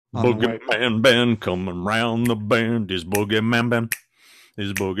BoogeyMan band coming round the bend. Is BoogeyMan band.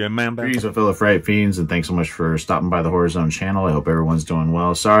 Is BoogeyMan band. Greetings, my fellow Fright Fiends, and thanks so much for stopping by the Horror Zone channel. I hope everyone's doing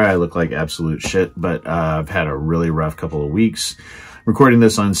well. Sorry I look like absolute shit, but I've had a really rough couple of weeks. Recording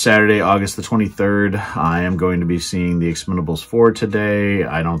this on Saturday, August the 23rd. I am going to be seeing The Expendables 4 today.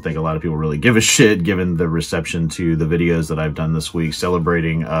 I don't think a lot of people really give a shit given the reception to the videos that I've done this week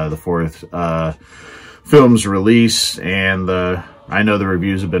celebrating the fourth film's release, and I know the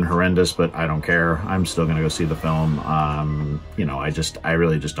reviews have been horrendous, but I don't care. I'm still going to go see the film. You know, I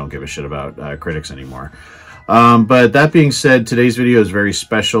really just don't give a shit about critics anymore. But that being said, today's video is very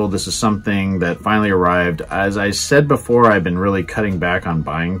special. This is something that finally arrived. As I said before, I've been really cutting back on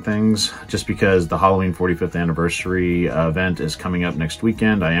buying things just because the Halloween 45th anniversary event is coming up next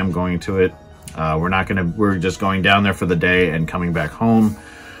weekend. I am going to it. We're just going down there for the day and coming back home.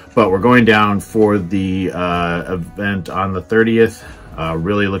 But we're going down for the event on the 30th.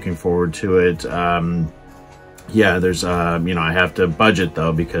 Really looking forward to it. Yeah, there's, you know, I have to budget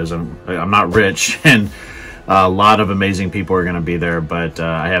though because I'm not rich, and a lot of amazing people are going to be there. But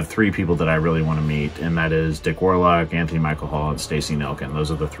I have three people that I really want to meet, and that is Dick Warlock, Anthony Michael Hall, and Stacey Nelkin.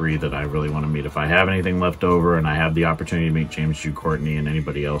 Those are the three that I really want to meet. If I have anything left over and I have the opportunity to meet James Jude Courtney and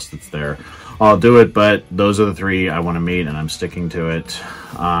anybody else that's there, I'll do it. But those are the three I want to meet, and I'm sticking to it.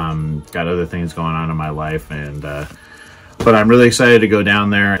 Got other things going on in my life, and but I'm really excited to go down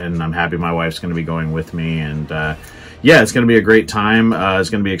there, and I'm happy my wife's going to be going with me. And yeah, it's going to be a great time. It's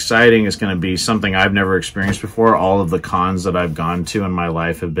going to be exciting. It's going to be something I've never experienced before. All of the cons that I've gone to in my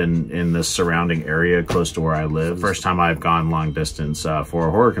life have been in this surrounding area close to where I live. The first time I've gone long distance for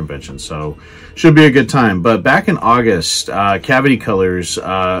a horror convention, so should be a good time. But back in August, Cavity Colors,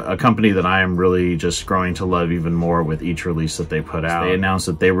 a company that I am really just growing to love even more with each release that they put out, they announced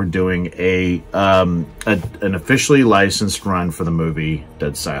that they were doing an officially licensed run for the movie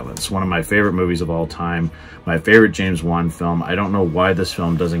Dead Silence, one of my favorite movies of all time. My favorite James Wan film. I don't know why this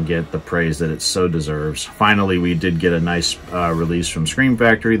film doesn't get the praise that it so deserves. Finally, we did get a nice release from Scream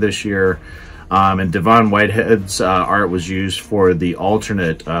Factory this year. And Devon Whitehead's art was used for the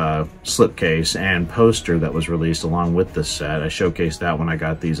alternate slipcase and poster that was released along with the set. I showcased that when I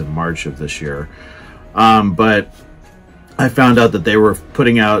got these in March of this year. But I found out that they were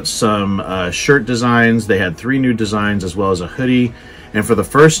putting out some shirt designs. They had 3 new designs as well as a hoodie. And for the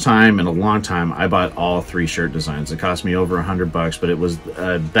first time in a long time, I bought all 3 shirt designs. It cost me over $100, but it was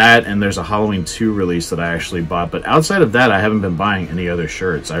that, and there's a Halloween 2 release that I actually bought. But outside of that, I haven't been buying any other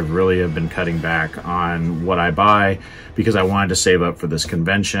shirts. I really have been cutting back on what I buy because I wanted to save up for this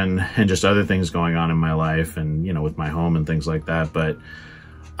convention and just other things going on in my life and, you know, with my home and things like that. But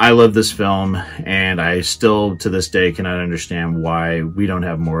I love this film, and I still, to this day, cannot understand why we don't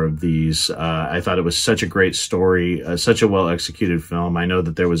have more of these. I thought it was such a great story, such a well-executed film. I know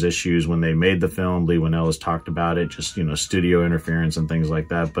that there was issues when they made the film. Lee Winnell has talked about it, just, you know, studio interference and things like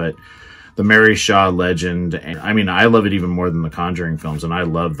that. But the Mary Shaw legend, and I mean, I love it even more than the Conjuring films, and I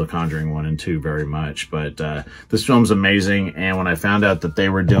love the Conjuring 1 and 2 very much. But this film's amazing, and when I found out that they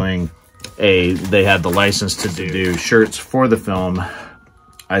were doing they had the license to do shirts for the film,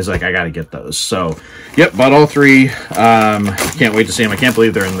 I was like, I gotta get those. So, yep, bought all 3. Can't wait to see them. I can't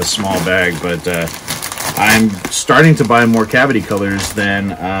believe they're in this small bag, but I'm starting to buy more Cavity Colors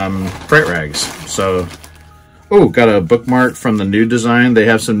than Fright Rags. So, oh, got a bookmark from the new design. They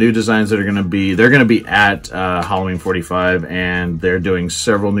have some new designs that are gonna be, they're gonna be at Halloween 45, and they're doing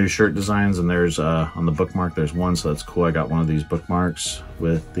several new shirt designs, and there's, on the bookmark, there's one, so that's cool. I got one of these bookmarks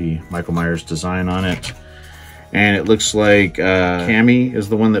with the Michael Myers design on it. And it looks like Cami is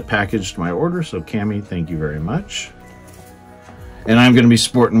the one that packaged my order. So Cami, thank you very much. And I'm going to be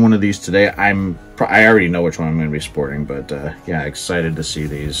sporting one of these today. I already know which one I'm going to be sporting, but yeah, excited to see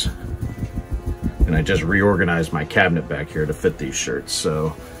these. And I just reorganized my cabinet back here to fit these shirts.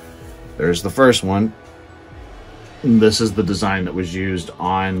 So there's the first one. And this is the design that was used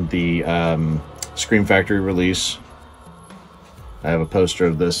on the Scream Factory release. I have a poster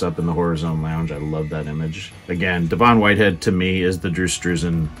of this up in the Horror Zone Lounge. I love that image. Again, Devon Whitehead to me is the Drew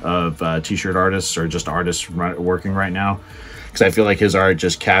Struzan of t-shirt artists, or just artists working right now, because I feel like his art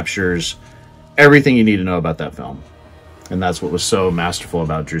just captures everything you need to know about that film. And that's what was so masterful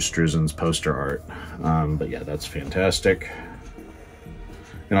about Drew Struzan's poster art. But yeah, that's fantastic.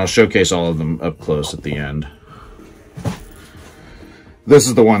 And I'll showcase all of them up close at the end. This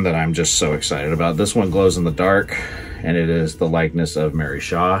is the one that I'm just so excited about. This one glows in the dark, and it is the likeness of Mary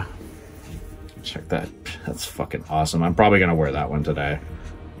Shaw. Check that. That's fucking awesome. I'm probably going to wear that one today.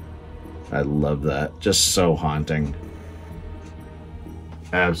 I love that. Just so haunting.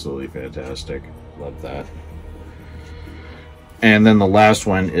 Absolutely fantastic. Love that. And then the last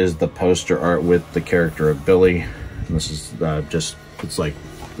one is the poster art with the character of Billy. And this is just, it's like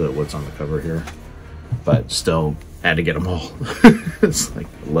what's on the cover here. But still, had to get them all. It's like,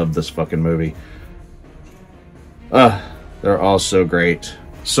 I love this fucking movie. They're all so great.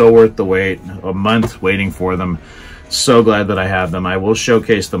 So worth the wait. A month waiting for them. So glad that I have them. I will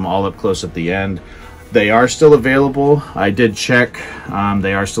showcase them all up close at the end. They are still available. I did check.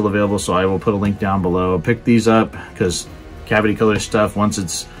 They are still available, so I will put a link down below. Pick these up because Cavity Color stuff, once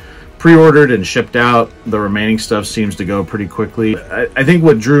it's pre-ordered and shipped out, the remaining stuff seems to go pretty quickly. I think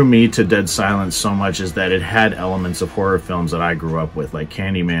what drew me to Dead Silence so much is that it had elements of horror films that I grew up with, like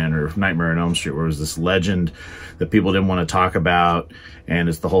Candyman or Nightmare on Elm Street, where it was this legend that people didn't want to talk about, and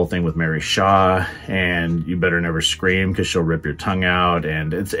it's the whole thing with Mary Shaw, and you better never scream because she'll rip your tongue out,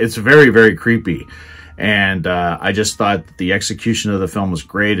 and it's very, very creepy. And I just thought that the execution of the film was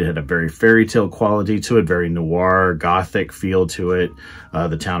great. It had a very fairy tale quality to it, very noir, gothic feel to it,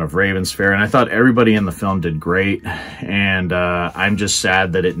 the town of Ravensfair. And I thought everybody in the film did great. And I'm just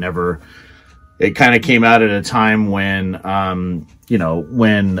sad that it kind of came out at a time when, you know,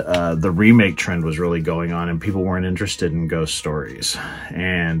 when the remake trend was really going on and people weren't interested in ghost stories.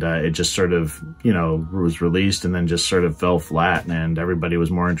 And it just sort of, you know, was released and then just sort of fell flat, and everybody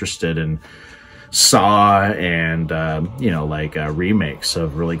was more interested in Saw and you know, like remakes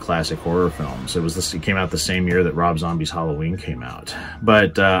of really classic horror films. It came out the same year that Rob Zombie's Halloween came out.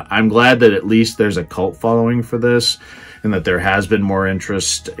 But I'm glad that at least there's a cult following for this, and that there has been more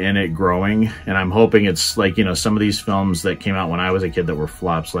interest in it growing. And I'm hoping it's like, you know, some of these films that came out when I was a kid that were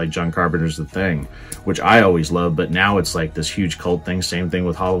flops, like John Carpenter's The Thing, which I always loved, but now it's like this huge cult thing. Same thing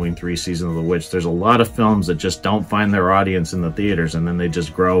with Halloween 3 Season of the Witch. There's a lot of films that just don't find their audience in the theaters, and then they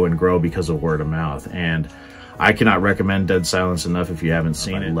just grow and grow because of word of mouth. And I cannot recommend Dead Silence enough if you haven't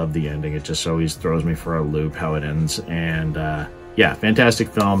seen it. I love the ending. It just always throws me for a loop how it ends. And yeah, fantastic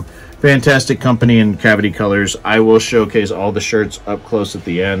film, fantastic company in Cavity Colors. I will showcase all the shirts up close at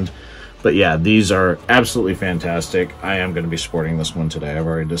the end. But yeah, these are absolutely fantastic. I am going to be sporting this one today, I've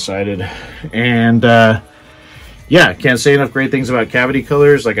already decided. And yeah, can't say enough great things about Cavity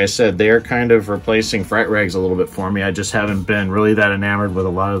Colors. Like I said, they are kind of replacing Fright Rags a little bit for me. I just haven't been really that enamored with a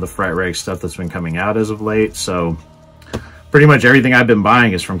lot of the Fright Rag stuff that's been coming out as of late. So pretty much everything I've been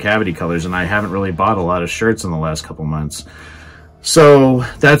buying is from Cavity Colors, and I haven't really bought a lot of shirts in the last couple months. So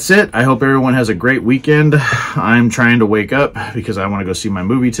that's it. I hope everyone has a great weekend. I'm trying to wake up because I want to go see my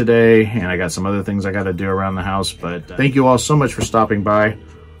movie today, and I got some other things I got to do around the house. But thank you all so much for stopping by.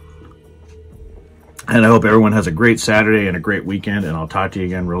 And I hope everyone has a great Saturday and a great weekend, and I'll talk to you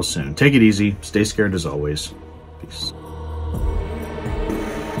again real soon. Take it easy. Stay scared as always. Peace.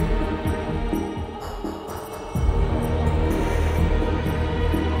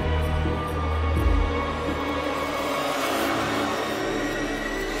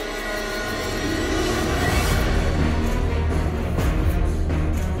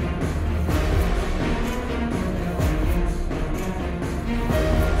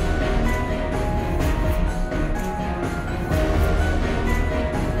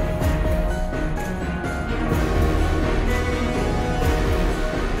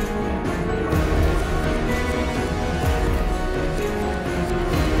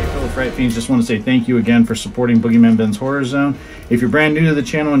 Fright Fiends, just want to say thank you again for supporting BoogeyMan Ben's Horror Zone. If you're brand new to the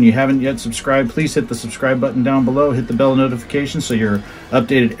channel and you haven't yet subscribed, please hit the subscribe button down below, hit the bell notification so you're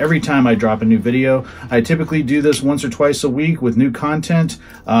updated every time I drop a new video. I typically do this once or twice a week with new content.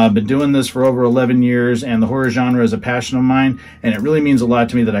 I've been doing this for over 11 years, and the horror genre is a passion of mine, and it really means a lot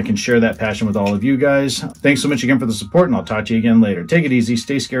to me that I can share that passion with all of you guys. Thanks so much again for the support, and I'll talk to you again later. Take it easy,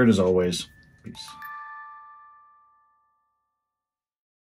 stay scared as always. Peace.